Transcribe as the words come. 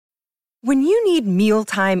When you need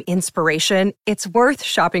mealtime inspiration, it's worth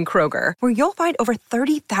shopping Kroger, where you'll find over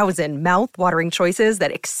 30,000 mouth-watering choices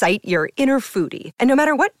that excite your inner foodie. And no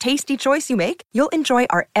matter what tasty choice you make, you'll enjoy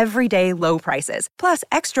our everyday low prices, plus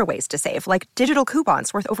extra ways to save, like digital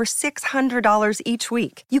coupons worth over $600 each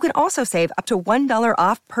week. You can also save up to $1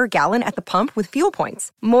 off per gallon at the pump with fuel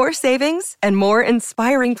points. More savings and more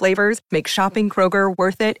inspiring flavors make shopping Kroger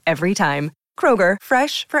worth it every time. Kroger,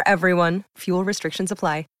 fresh for everyone. Fuel restrictions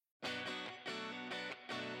apply.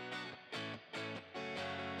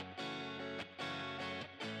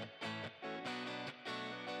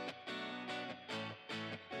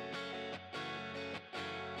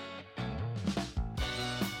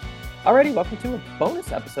 Alrighty, welcome to a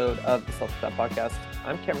bonus episode of the Celtics Podcast.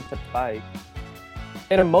 I'm Cameron Tippai.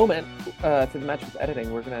 In a moment, through the Matchups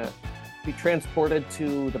editing, we're going to be transported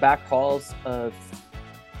to the back halls of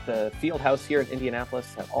the field house here in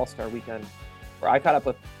Indianapolis at All-Star Weekend, where I caught up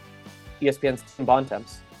with ESPN's Tim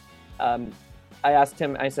Bontemps. I asked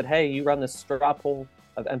him, I said, hey, you run this straw poll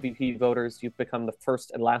of MVP voters. You've become the first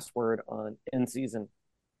and last word on in-season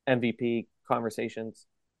MVP conversations.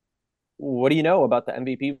 What do you know about the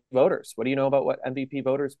MVP voters? What do you know about what MVP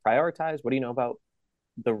voters prioritize? What do you know about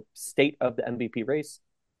the state of the MVP race?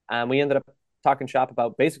 We ended up talking shop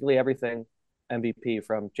about basically everything MVP,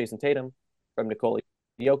 from Jason Tatum, from Nikola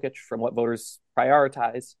Jokic, from what voters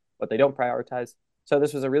prioritize, what they don't prioritize. So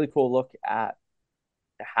this was a really cool look at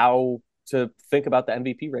how to think about the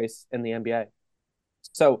MVP race in the NBA.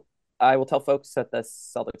 So I will tell folks that the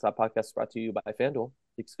Celtics Podcast is brought to you by FanDuel,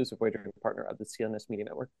 the exclusive wagering partner of the CNS Media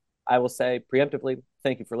Network. I will say preemptively,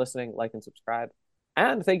 thank you for listening, like and subscribe.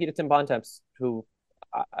 And thank you to Tim Bontemps, who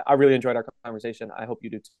I really enjoyed our conversation. I hope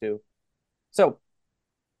you do too. So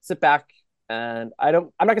sit back, and I'm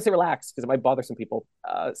not going to say relax because it might bother some people,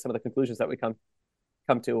 some of the conclusions that we come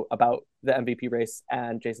to about the MVP race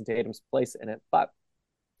and Jason Tatum's place in it. But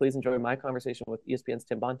please enjoy my conversation with ESPN's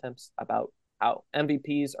Tim Bontemps about how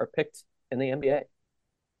MVPs are picked in the NBA.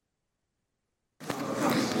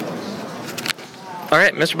 All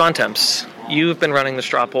right, Mr. Bontemps, you've been running the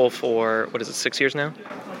straw poll for, 6 years now?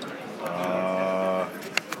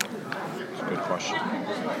 That's a good question.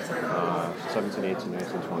 17, 18,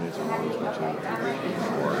 19, 20, 21,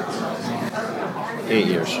 22, 8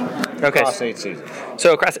 years. Okay. Across 8 seasons.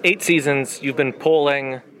 So across 8 seasons, you've been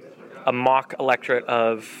polling a mock electorate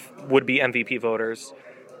of would-be MVP voters.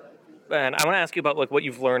 And I want to ask you about what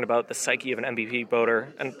you've learned about the psyche of an MVP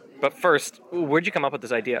voter. But first, where'd you come up with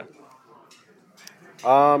this idea?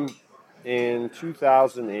 In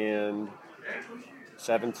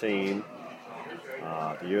 2017,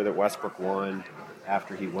 the year that Westbrook won,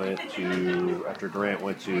 Kevin Durant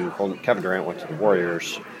went to the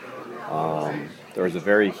Warriors, there was a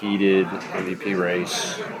very heated MVP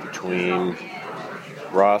race between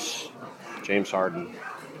Russ, James Harden,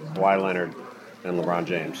 Kawhi Leonard, and LeBron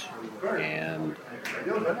James. And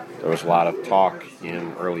there was a lot of talk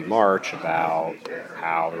in early March about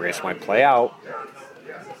how the race might play out.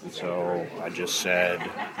 And so I just said,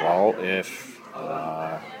 well, if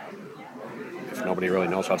nobody really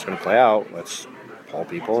knows how it's going to play out, let's poll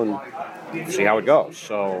people and see how it goes.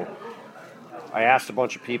 So I asked a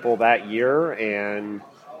bunch of people that year, and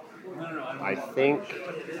I think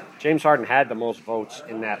James Harden had the most votes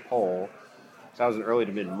in that poll. So that was in early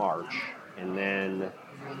to mid-March. And then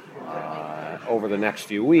over the next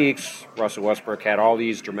few weeks, Russell Westbrook had all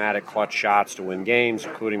these dramatic clutch shots to win games,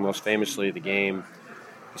 including most famously the game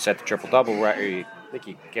he set the triple-double record. I think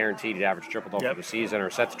he guaranteed he'd average triple-double for the season, or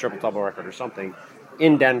set the triple-double record or something,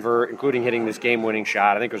 in Denver, including hitting this game-winning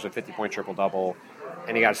shot. I think it was a 50-point triple-double,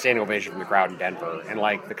 and he got a standing ovation from the crowd in Denver. And,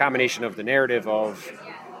 the combination of the narrative of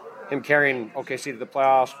him carrying OKC to the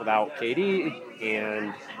playoffs without KD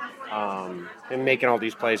and him making all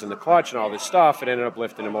these plays in the clutch and all this stuff, it ended up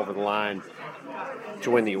lifting him over the line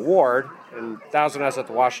to win the award. And that was when I was at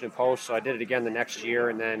the Washington Post, so I did it again the next year,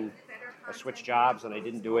 and then I switched jobs, and I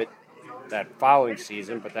didn't do it that following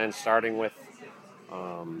season, but then starting with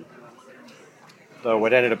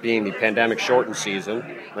what ended up being the pandemic-shortened season,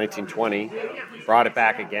 1920, brought it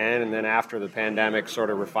back again, and then after the pandemic sort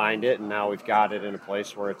of refined it, and now we've got it in a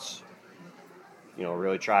place where it's,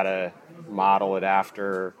 really try to model it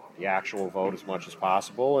after the actual vote as much as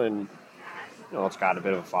possible, and, it's got a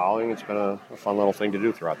bit of a following. It's been a fun little thing to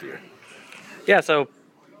do throughout the year. Yeah, so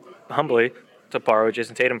humbly, to borrow a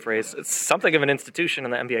Jason Tatum phrase, it's something of an institution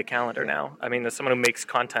in the NBA calendar now. I mean, as someone who makes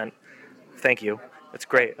content, thank you. It's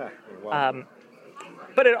great.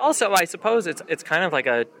 But it also, I suppose, it's kind of like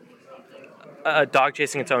a dog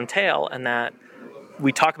chasing its own tail, and that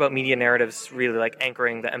we talk about media narratives really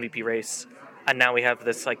anchoring the MVP race. and now we have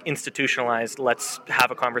this like institutionalized, let's have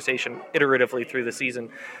a conversation iteratively through the season.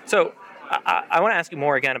 So I want to ask you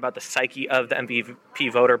more again about the psyche of the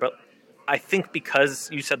MVP voter, but I think because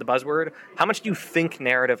you said the buzzword, how much do you think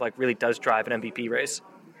narrative like really does drive an MVP race?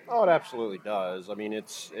 Oh, it absolutely does. I mean,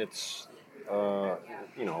 it's to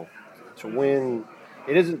win,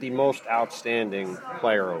 it isn't the most outstanding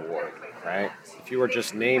player award, right? If you were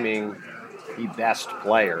just naming the best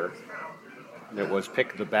player, and it was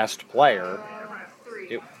pick the best player,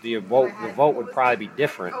 the vote would probably be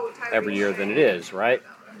different every year than it is, right?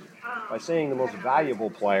 By saying the most valuable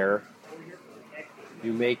player,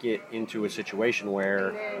 you make it into a situation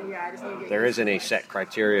where there isn't a set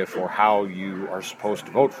criteria for how you are supposed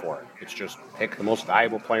to vote for it. It's just pick the most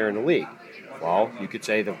valuable player in the league. Well, you could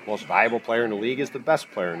say the most valuable player in the league is the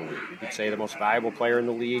best player in the league. You could say the most valuable player in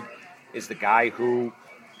the league is the guy who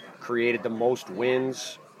created the most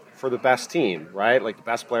wins for the best team, right? Like the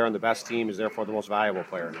best player on the best team is therefore the most valuable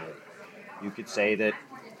player in the league. You could say that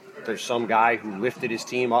there's some guy who lifted his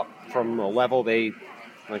team up from a level they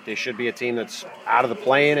should be a team that's out of the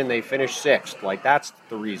play-in and they finished sixth. Like that's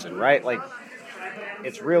the reason, right? Like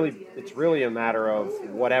it's really a matter of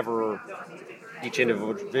whatever each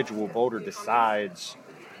individual voter decides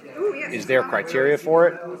is their criteria for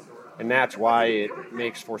it, and that's why it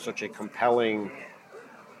makes for such a compelling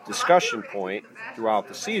discussion point throughout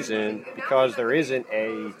the season, because there isn't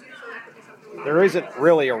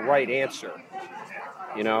really a right answer.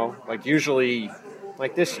 You know, like usually,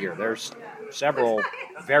 like this year, there's several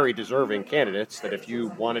very deserving candidates that if you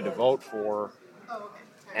wanted to vote for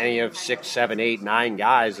any of 6, 7, 8, 9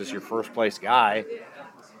 guys as your first place guy,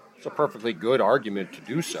 it's a perfectly good argument to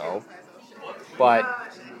do so. But,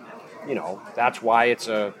 you know, that's why it's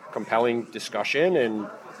a compelling discussion and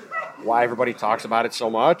why everybody talks about it so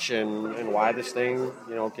much and why this thing,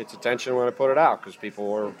 you know, gets attention when I put it out, because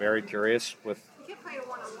people are very curious with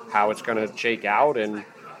how it's going to shake out and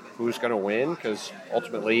who's going to win, because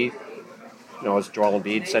ultimately, you know, as Joel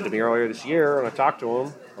Embiid said to me earlier this year, and I talked to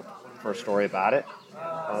him for a story about it,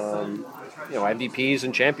 you know, MVPs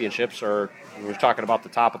and championships are, when you're talking about the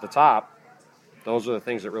top of the top, those are the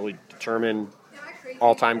things that really determine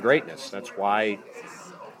all-time greatness. That's why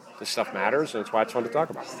this stuff matters, and it's why it's fun to talk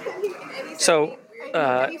about. So,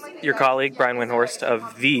 your colleague, Brian Windhorst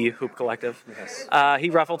of the Hoop Collective, he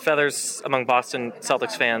ruffled feathers among Boston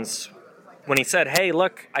Celtics fans when he said, hey,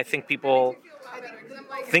 look, I think people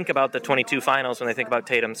think about the 22 finals when they think about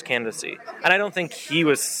Tatum's candidacy. And I don't think he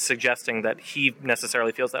was suggesting that he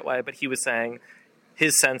necessarily feels that way, but he was saying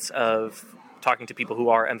his sense of talking to people who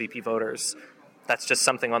are MVP voters, that's just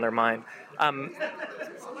something on their mind.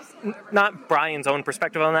 Not Brian's own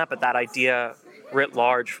perspective on that, but that idea writ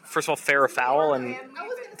large. First of all, fair or foul, and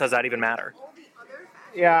does that even matter?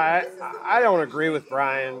 Yeah, I don't agree with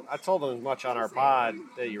Brian. I told him as much on our pod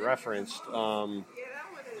that you referenced.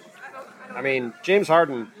 I mean, James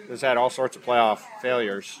Harden has had all sorts of playoff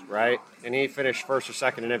failures, right? And he finished first or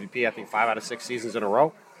second in MVP, I think, 5 out of 6 seasons in a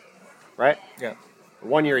row, right? Yeah. The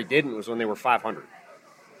one year he didn't was when they were 500,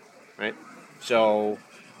 right? So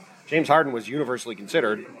James Harden was universally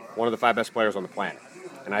considered one of the 5 best players on the planet.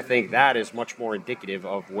 And I think that is much more indicative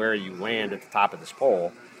of where you land at the top of this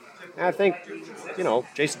poll. And I think, you know,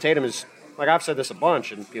 Jason Tatum is, like I've said this a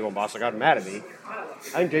bunch, and people in Boston got mad at me.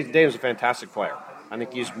 I think Jason Tatum is a fantastic player. I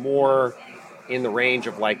think he's more in the range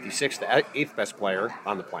of like the 6th to 8th best player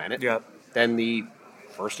on the planet than the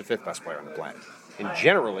 1st to 5th best player on the planet. And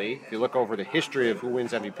generally, if you look over the history of who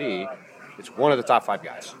wins MVP, it's one of the top 5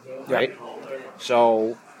 guys, right?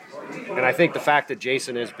 So, and I think the fact that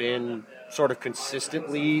Jason has been sort of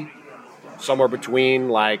consistently somewhere between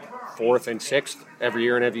like 4th and 6th every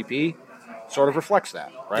year in MVP sort of reflects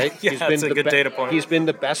that, right? Yeah, that's a good data point. He's been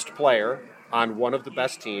the best player on one of the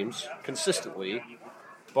best teams consistently,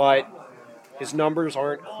 but his numbers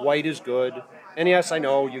aren't quite as good. And yes, I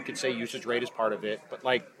know you could say usage rate is part of it, but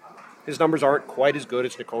like his numbers aren't quite as good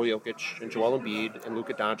as Nikola Jokic and Joel Embiid and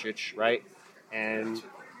Luka Doncic, right? And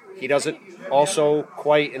he doesn't also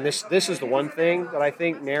quite, and this is the one thing that I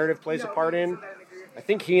think narrative plays a part in. I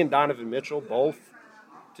think he and Donovan Mitchell, both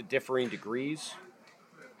to differing degrees,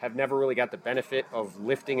 have never really got the benefit of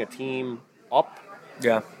lifting a team up.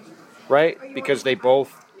 Yeah. Right? Because they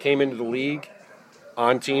both came into the league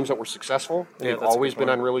on teams that were successful. And they've always been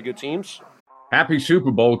on really good teams. Happy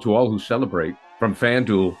Super Bowl to all who celebrate from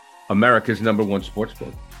FanDuel, America's #1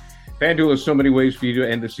 sportsbook. FanDuel has so many ways for you to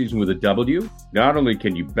end the season with a W. Not only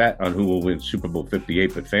can you bet on who will win Super Bowl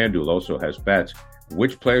 58, but FanDuel also has bets.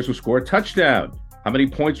 Which players will score a touchdown? How many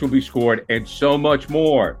points will be scored? And so much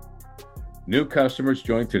more. New customers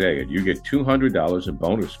join today and you get $200 in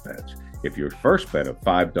bonus bets if your first bet of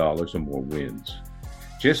 $5 or more wins.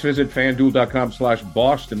 Just visit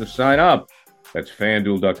FanDuel.com/Boston to sign up. That's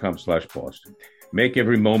FanDuel.com/Boston. Make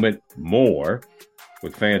every moment more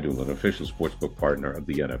with FanDuel, an official sportsbook partner of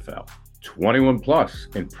the NFL. 21 plus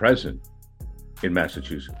and present in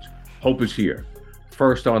Massachusetts. Hope is here.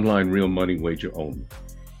 First online real money wager only.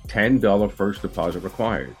 $10 first deposit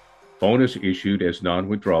required. Bonus issued as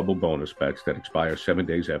non-withdrawable bonus bets that expire 7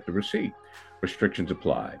 days after receipt. Restrictions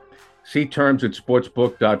apply. See terms at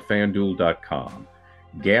sportsbook.fanduel.com.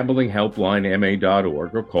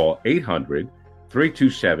 gamblinghelplinema.org or call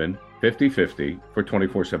 800-327-5050 for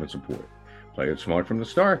 24/7 support. Play it smart from the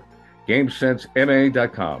start.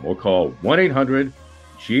 GameSenseMA.com or call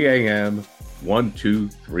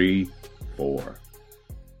 1-800-GAM-1234.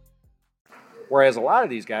 Whereas a lot of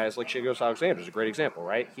these guys, like Shai Gilgeous-Alexander is a great example,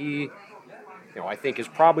 right? He, I think is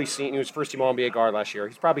probably seen, he was first team All-NBA guard last year.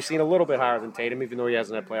 He's probably seen a little bit higher than Tatum, even though he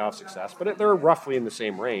hasn't had playoff success. But they're roughly in the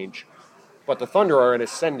same range. But the Thunder are an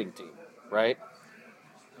ascending team, right?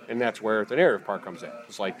 And that's where the narrative part comes in.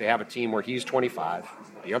 It's like they have a team where he's 25.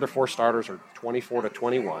 The other 4 starters are 24 to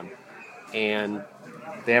 21. And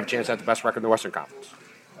they have a chance to have the best record in the Western Conference.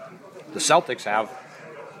 The Celtics have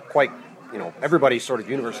quite, everybody sort of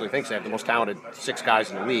universally thinks they have the most talented 6 guys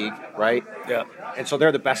in the league, right? Yeah. And so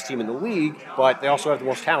they're the best team in the league, but they also have the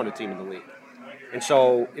most talented team in the league. And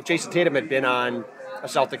so if Jason Tatum had been on a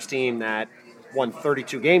Celtics team that won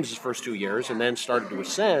 32 games his first 2 years and then started to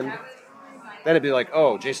ascend, then it'd be like,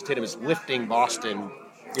 oh, Jason Tatum is lifting Boston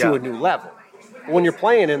to a new level. But when you're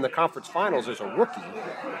playing in the conference finals as a rookie,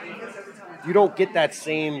 you don't get that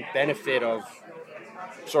same benefit of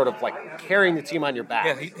sort of like carrying the team on your back.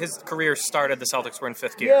 Yeah, his career started, the Celtics were in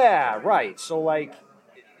 5th gear. Yeah, right. So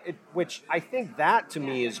which I think that to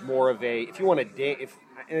me is more of a, if you want to ding,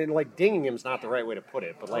 dinging him is not the right way to put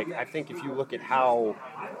it, but I think if you look at how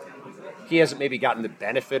he hasn't maybe gotten the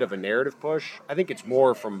benefit of a narrative push, I think it's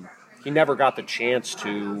more from he never got the chance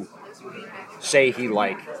to say he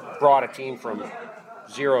brought a team from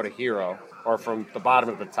 0 to hero or from the bottom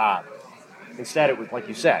of the top. Instead, it was like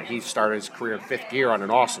you said, he started his career in 5th gear on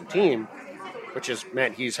an awesome team, which has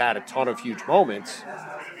meant he's had a ton of huge moments.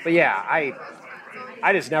 But yeah, I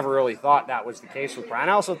just never really thought that was the case with Brian.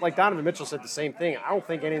 I also, Donovan Mitchell said the same thing. I don't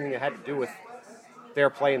think anything that had to do with their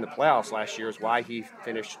play in the playoffs last year is why he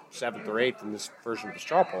finished 7th or 8th in this version of the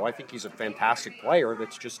straw poll. I think he's a fantastic player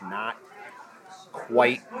that's just not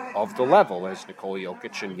quite of the level as Nikola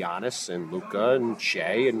Jokic and Giannis and Luka and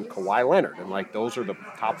Shea and Kawhi Leonard. And, those are the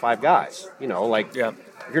top 5 guys.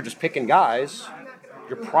 If you're just picking guys,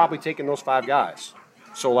 you're probably taking those 5 guys.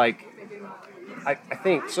 So, I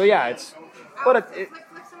think, so yeah, it's, but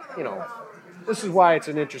this is why it's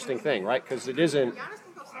an interesting thing, right? Because it isn't,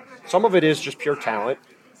 some of it is just pure talent,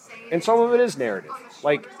 and some of it is narrative.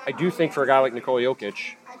 I do think for a guy like Nikola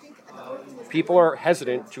Jokic, people are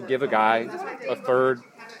hesitant to give a guy a 3rd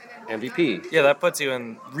MVP. Yeah, that puts you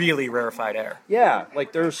in really rarefied air. Yeah,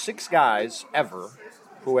 there's 6 guys ever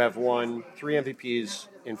who have won 3 MVPs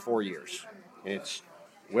in 4 years. And it's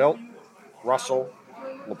Wilt, Russell,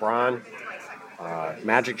 LeBron,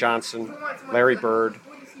 Magic Johnson, Larry Bird,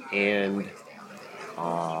 and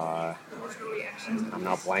I'm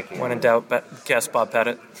now blanking. When in doubt, guess Bob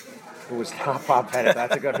Pettit. Who was not Bob Pettit.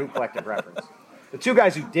 That's a good Hoop Collective reference. The 2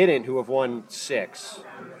 guys who didn't, who have won 6,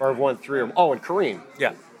 or have won 3 or more. Oh, and Kareem.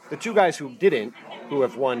 Yeah. The 2 guys who didn't, who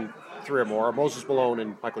have won 3 or more, are Moses Malone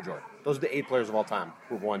and Michael Jordan. Those are the 8 players of all time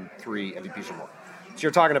who have won 3 MVPs or more. So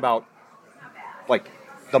you're talking about,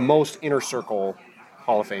 the most inner circle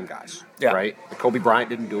Hall of Fame guys, right? Kobe Bryant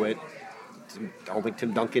didn't do it. I don't think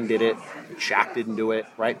Tim Duncan did it. Shaq didn't do it,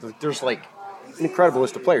 right? There's an incredible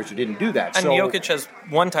list of players who didn't do that. And Jokic has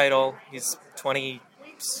 1 title. He's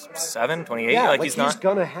 27, 28. Yeah, he's not. He's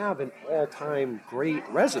gonna have an all-time great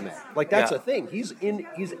resume. That's the thing. He's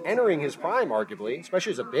entering his prime, arguably,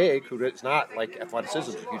 especially as a big who is not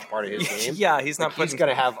athleticism is a huge part of his game. Yeah, he's not. He's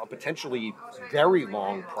gonna have a potentially very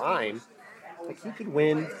long prime. He could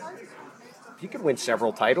win. He could win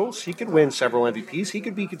several titles. He could win several MVPs. He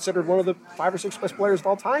could be considered one of the 5 or 6 best players of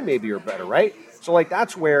all time, maybe, or better, right? So,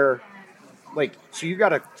 that's where, so you've got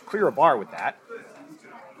to clear a bar with that.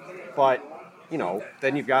 But,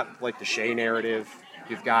 then you've got, the Shea narrative.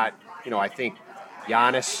 You've got, I think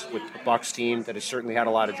Giannis with the Bucks team that has certainly had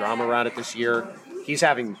a lot of drama around it this year. He's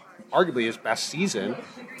having arguably his best season.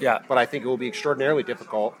 Yeah. But I think it will be extraordinarily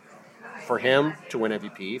difficult for him to win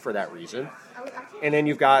MVP for that reason. And then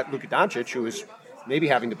you've got Luka Doncic, who is maybe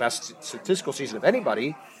having the best statistical season of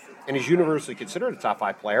anybody and is universally considered a top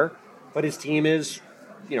 5 player, but his team is,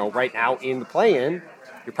 right now in the play-in.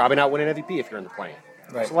 You're probably not winning MVP if you're in the play-in.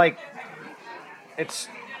 Right. So, it's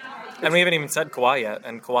And we haven't even said Kawhi yet,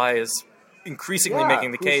 and Kawhi is increasingly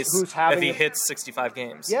making the case if he hits 65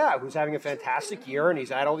 games. Yeah, who's having a fantastic year, and he's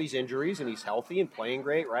had all these injuries, and he's healthy and playing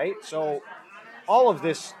great, right? So all of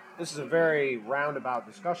this is a very roundabout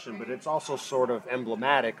discussion, but it's also sort of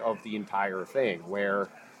emblematic of the entire thing, where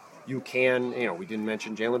you can, we didn't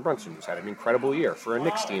mention Jalen Brunson, who's had an incredible year for a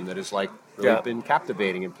Knicks team that has really been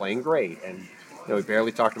captivating and playing great. And we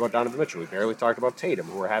barely talked about Donovan Mitchell. We barely talked about Tatum,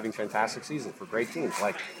 who are having fantastic seasons for great teams.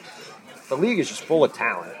 The league is just full of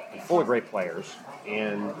talent and full of great players.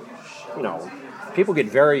 And, people get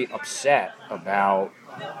very upset about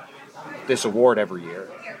this award every year.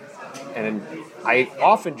 And I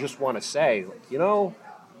often just want to say, there's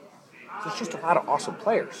just a lot of awesome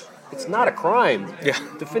players. It's not a crime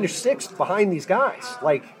to finish sixth behind these guys.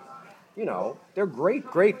 They're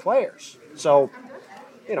great players. So,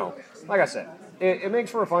 like I said, it makes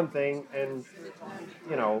for a fun thing. And,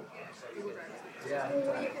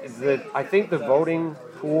 I think the voting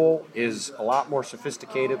pool is a lot more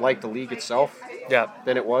sophisticated, like the league itself,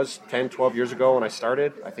 than it was 10, 12 years ago when I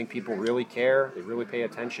started. I think people really care. They really pay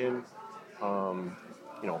attention.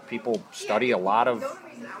 People study a lot of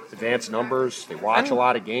advanced numbers. They watch a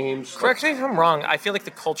lot of games. Correct me if I'm wrong. I feel like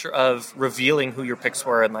the culture of revealing who your picks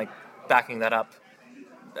were and backing that up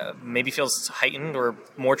maybe feels heightened or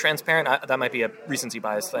more transparent. That might be a recency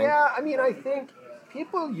bias thing. Yeah, I think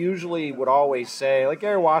people usually would always say, like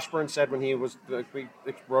Gary Washburn said when he was, we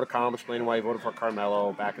wrote a column explaining why he voted for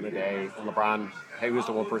Carmelo back in the day, when LeBron, he was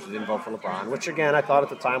the one person who didn't vote for LeBron, which again, I thought at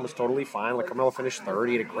the time was totally fine. Carmelo finished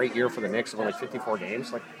 30, he had a great year for the Knicks, won 54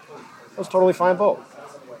 games. That was a totally fine vote.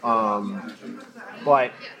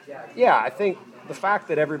 But, yeah, I think the fact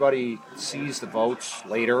that everybody sees the votes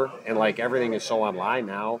later and, everything is so online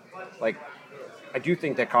now, I do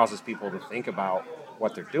think that causes people to think about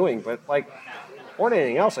what they're doing. But, more than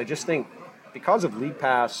anything else, I just think because of League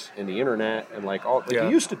Pass and the internet and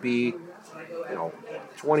it used to be,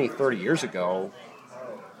 20, 30 years ago,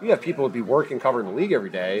 you have people who'd be working covering the league every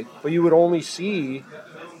day, but you would only see,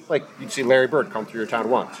 you'd see Larry Bird come through your town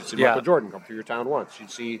once. You'd see Michael Jordan come through your town once.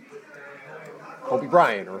 You'd see Kobe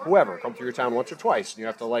Bryant or whoever come through your town once or twice. And you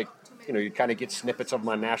have to, you kind of get snippets of them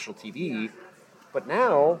on national TV. But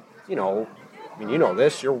now,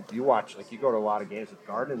 this, you watch, you go to a lot of games at the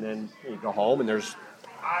Garden, and then you go home, and there's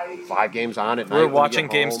 5 games on at night. We're watching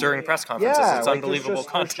games during press conferences. It's unbelievable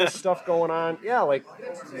content. There's just stuff going on. Yeah,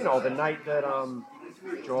 the night that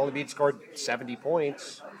Joel Embiid scored 70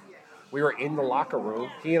 points, we were in the locker room.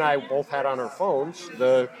 He and I both had on our phones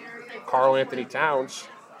the Karl Anthony Towns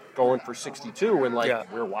going for 62, and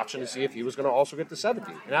we were watching to see if he was going to also get the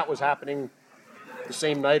 70. And that was happening the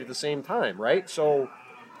same night at the same time, right? So,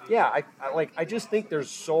 yeah, I just think there's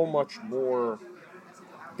so much more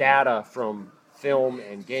data from film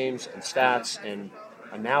and games and stats and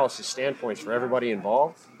analysis standpoints for everybody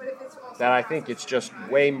involved that I think it's just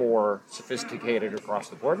way more sophisticated across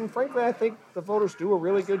the board. And frankly, I think the voters do a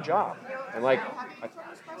really good job. And I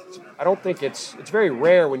don't think it's very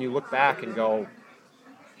rare when you look back and go,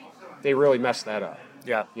 they really messed that up.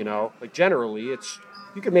 Yeah. Generally, you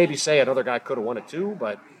could maybe say another guy could have won it too,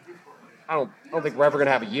 but I don't think we're ever going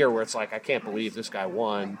to have a year where it's I can't believe this guy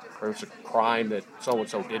won, or it's a crime that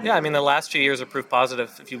so-and-so didn't. Yeah, the last 2 years are proof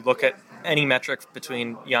positive. If you look at any metric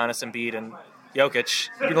between Giannis, Embiid, and Jokic,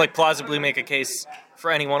 you can plausibly make a case for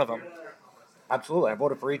any one of them. Absolutely. I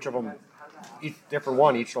voted for each of them, each different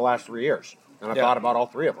one, each of the last 3 years. And I thought about all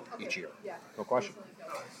 3 of them each year. No question.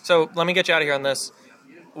 So let me get you out of here on this.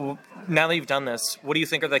 Now that you've done this, what do you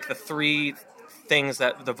think are the 3 things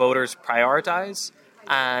that the voters prioritize,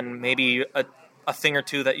 and maybe a thing or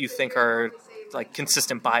 2 that you think are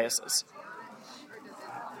consistent biases?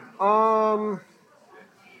 You're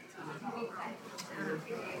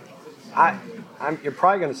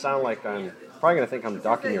probably going to sound like I'm probably going to think I'm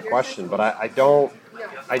ducking your question, but I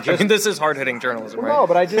just. This is hard hitting journalism, right? No,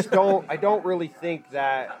 but I just don't. I don't really think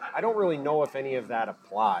that. I don't really know if any of that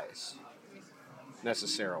applies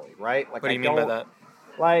necessarily, right? What do you mean by that?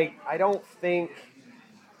 I don't think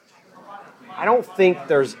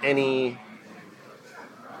there's any.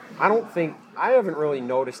 I haven't really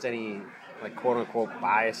noticed any quote unquote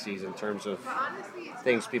biases in terms of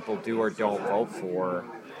things people do or don't vote for.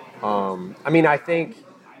 I think,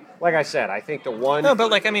 like I said, I think the one. No,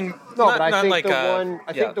 but I think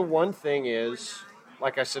the one thing is,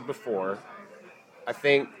 like I said before, I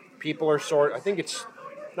think people are I think it's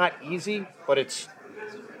not easy, but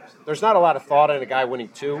there's not a lot of thought in a guy winning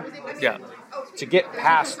 2. Yeah. To get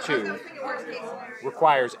past 2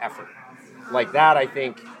 requires effort. That, I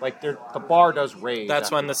think, the bar does raise.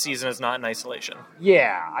 That's when the season is not in isolation.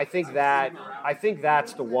 Yeah, I think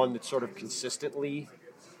that's the one that sort of consistently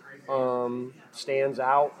stands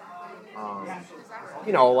out.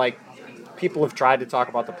 Like people have tried to talk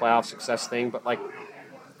about the playoff success thing, but like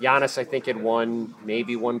Giannis, I think, had won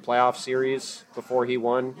maybe one playoff series before he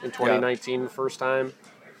won in 2019 the first time.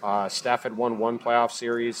 Steph had won one playoff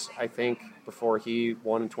series, I think, before he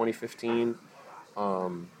won in 2015.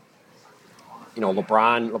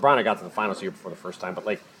 LeBron had got to the finals the year before the first time, but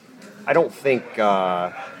like, I don't think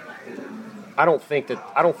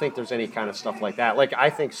there's any kind of stuff like that. Like, I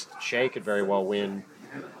think Shea could very well win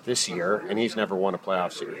this year, and he's never won a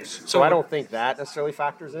playoff series. So I don't think that necessarily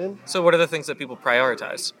factors in. So what are the things that people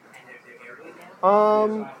prioritize?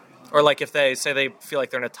 Or like if they say they feel like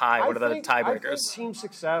they're in a tie, what are the tiebreakers? I think team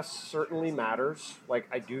success certainly matters. Like,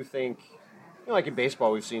 I do think, like in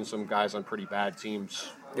baseball, we've seen some guys on pretty bad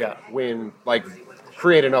teams win, like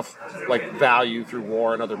create enough like value through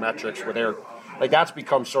WAR and other metrics where they're like, that's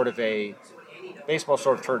become sort of baseball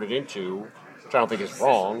sort of turned it into, which I don't think is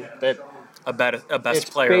wrong, that a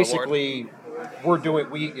best player basically award.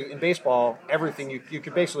 In baseball, everything you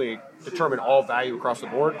could basically determine all value across the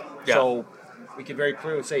board. Yeah. So we can very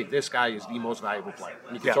clearly say this guy is the most valuable player.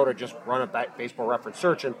 And you can sort of just run a baseball reference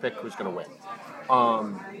search and pick who's going to win.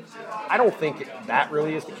 I don't think that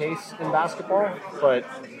really is the case in basketball, but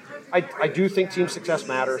I do think team success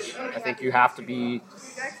matters. I think you have to be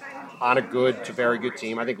on a good to very good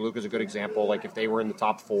team. I think Luka's a good example. Like, if they were in the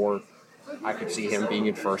top 4, I could see him being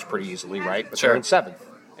in first pretty easily, right? But they're in 7th,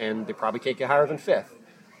 and they probably can't get higher than 5th.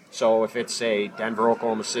 So if it's, say, Denver,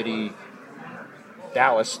 Oklahoma City,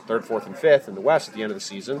 Dallas, 3rd, 4th, and 5th in the West at the end of the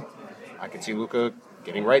season, I could see Luka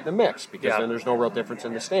getting right in the mix, because then there's no real difference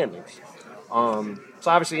in the standings. So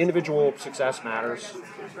obviously individual success matters.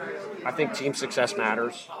 I think team success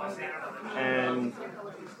matters. And,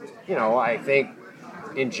 I think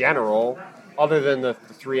in general, other than the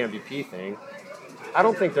 3 MVP thing, I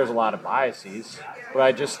don't think there's a lot of biases, but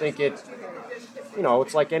I just think it's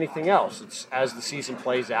like anything else. It's as the season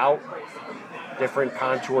plays out, different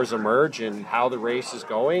contours emerge in how the race is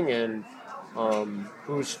going and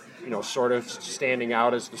who's, sort of standing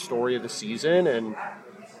out as the story of the season. And,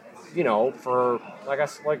 for like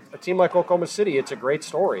a team like Oklahoma City, it's a great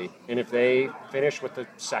story. And if they finish with the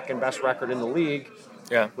second best record in the league,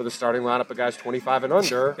 with a starting lineup of guys 25 and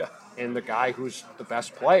under, and the guy who's the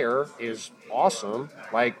best player is awesome,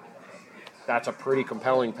 like, that's a pretty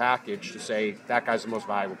compelling package to say that guy's the most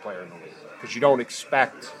valuable player in the league. Because you don't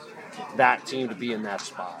expect that team to be in that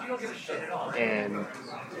spot. And,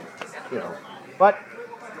 but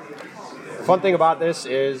the fun thing about this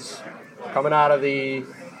is coming out of the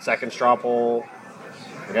second straw poll,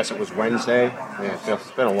 I guess it was Wednesday. Man,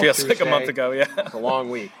 it's been a long Feels like a month ago, It's a long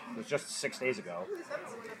week. It was just 6 days ago.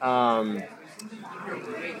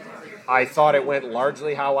 I thought it went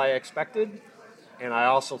largely how I expected, and I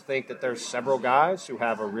also think that there's several guys who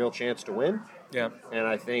have a real chance to win. Yeah. And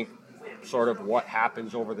I think sort of what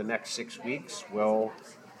happens over the next 6 weeks will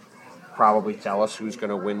probably tell us who's going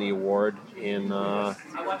to win the award when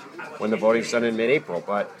the voting's done in mid-April.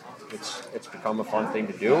 But it's become a fun thing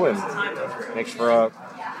to do, and makes for a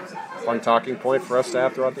fun talking point for us to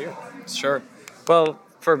have throughout the year. Sure. Well,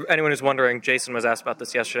 for anyone who's wondering, Jason was asked about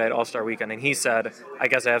this yesterday at All-Star Weekend, and he said, I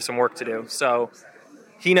guess I have some work to do. So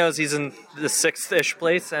he knows he's in the 6th-ish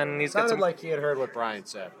place, and he's got Sounded like he had heard what Brian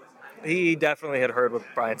said. He definitely had heard what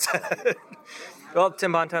Brian said. Well,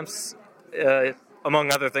 Tim Bontemps,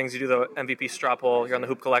 among other things, you do the MVP straw poll. You're on the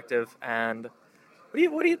Hoop Collective, and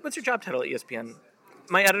what's your job title at ESPN?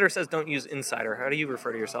 My editor says don't use insider. How do you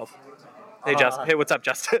refer to yourself? Hey, hey, what's up,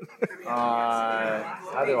 Justin?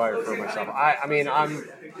 How do I refer to myself? I'm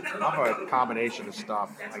a combination of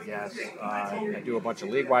stuff, I guess. I do a bunch of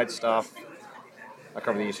league-wide stuff. I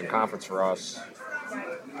cover the Eastern Conference for us.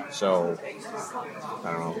 So,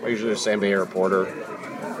 I don't know. I usually just say NBA reporter.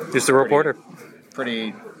 Just a reporter.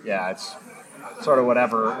 It's sort of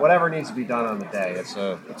whatever needs to be done on the day. It's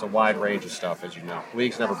a wide range of stuff, as you know.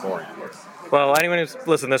 League's never boring. Well, anyone who's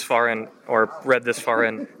listened this far in or read this far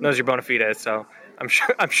in knows your bona fides, so I'm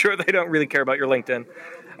sure they don't really care about your LinkedIn.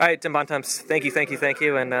 All right, Tim Bontemps, thank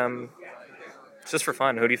you, and just for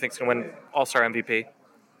fun, who do you think's gonna win All-Star MVP?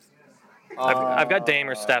 I've got Dame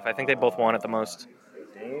or Steph. I think they both won it the most.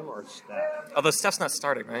 Dame or Steph? Although Steph's not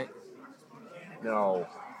starting, right? No,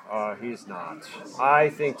 he's not. I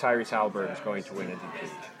think Tyrese Halliburton is going to win MVP.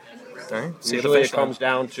 All right. Usually it comes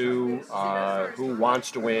down to who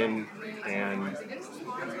wants to win, and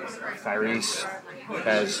Tyrese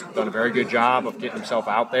has done a very good job of getting himself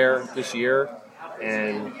out there this year,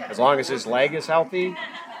 and as long as his leg is healthy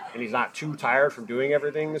and he's not too tired from doing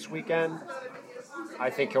everything this weekend, I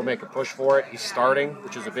think he'll make a push for it. He's starting,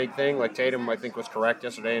 which is a big thing. Like Tatum, I think, was correct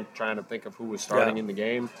yesterday in trying to think of who was starting in the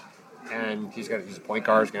game. And he's a point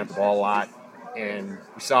guard. He's going to have the ball a lot. And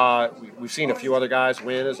we've seen a few other guys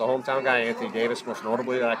win as a hometown guy. Anthony Davis, most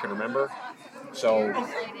notably, that I can remember. So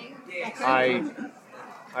I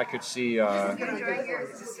could see. But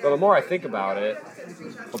the more I think about it,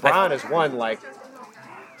 LeBron has won like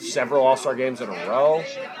several All-Star games in a row.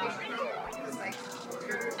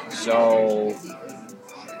 So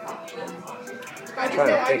I'm trying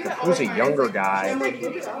to think of who's a younger guy.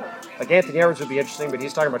 Like Anthony Edwards would be interesting, but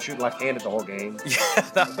he's talking about shooting left-handed the whole game. Yeah,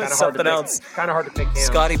 that was something else. Kind of hard to pick him.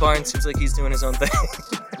 Scotty Barnes seems like he's doing his own thing.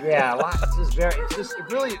 Yeah, I'm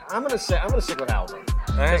gonna stick with Alvin.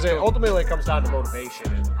 Because ultimately it comes down to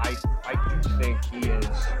motivation, and I do think he is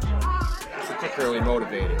particularly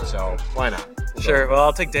motivated, so why not? Sure, well,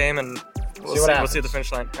 I'll take Dame, and we'll see what at the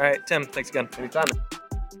finish line. All right, Tim, thanks again. Anytime.